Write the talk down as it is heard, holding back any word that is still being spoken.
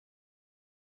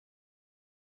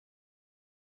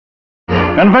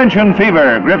Convention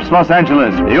fever grips Los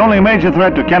Angeles. The only major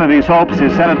threat to Kennedy's hopes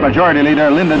is Senate Majority Leader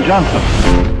Lyndon Johnson.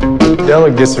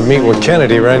 Delegates are meeting with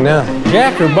Kennedy right now.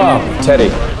 Jack or Bob? Teddy.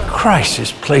 Christ,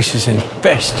 this place is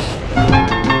infested.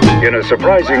 In a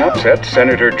surprising upset,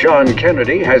 Senator John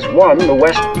Kennedy has won the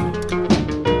West.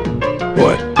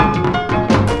 What?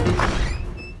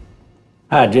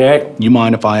 Hi, Jack. You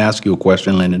mind if I ask you a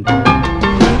question, Lyndon?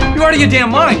 You're out of your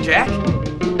damn mind, Jack.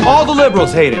 All the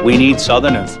liberals hate it. We need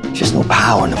Southerners. There's no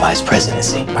power in the vice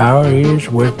presidency. Power is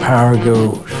where power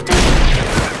goes.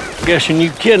 Guessing you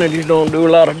Kennedys don't do a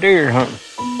lot of deer hunting.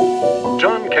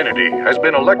 John Kennedy has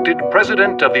been elected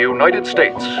President of the United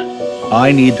States.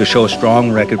 I need to show a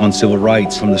strong record on civil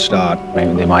rights from the start.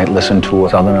 Maybe they might listen to a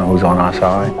Southerner who's on our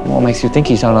side. What makes you think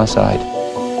he's on our side?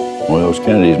 Well, those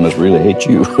Kennedys must really hate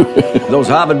you. Those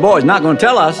Harvard boys not going to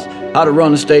tell us how to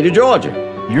run the state of Georgia.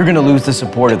 You're going to lose the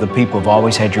support of the people who've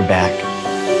always had your back.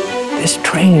 This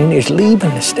train is leaving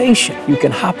the station. You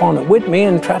can hop on it with me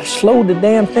and try to slow the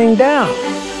damn thing down.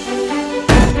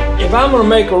 If I'm gonna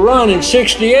make a run in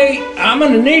 '68, I'm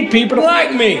gonna need people to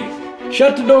like me.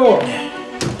 Shut the door.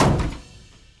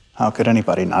 How could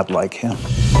anybody not like him?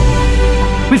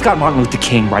 We've got Martin Luther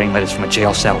King writing letters from a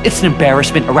jail cell. It's an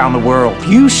embarrassment around the world. If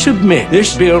you submit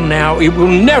this bill now, it will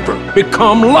never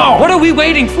become law. What are we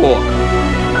waiting for?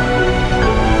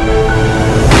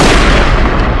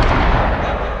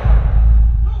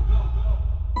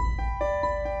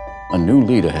 A new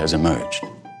leader has emerged.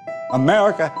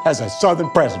 America has a Southern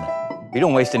president. You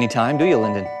don't waste any time, do you,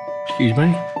 Lyndon? Excuse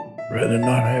me? Rather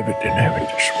not have it than have it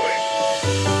this way.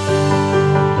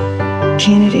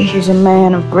 Kennedy is a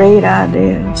man of great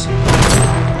ideas.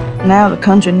 Now the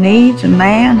country needs a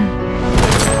man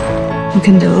who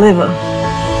can deliver.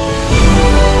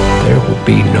 There will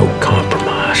be no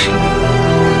compromise.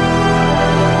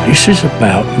 This is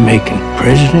about making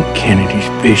President Kennedy's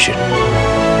vision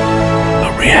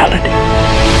a reality.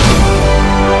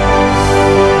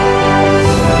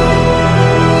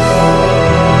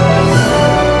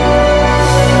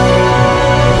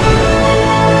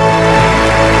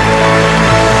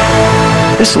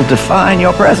 This will define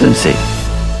your presidency.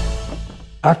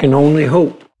 I can only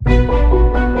hope.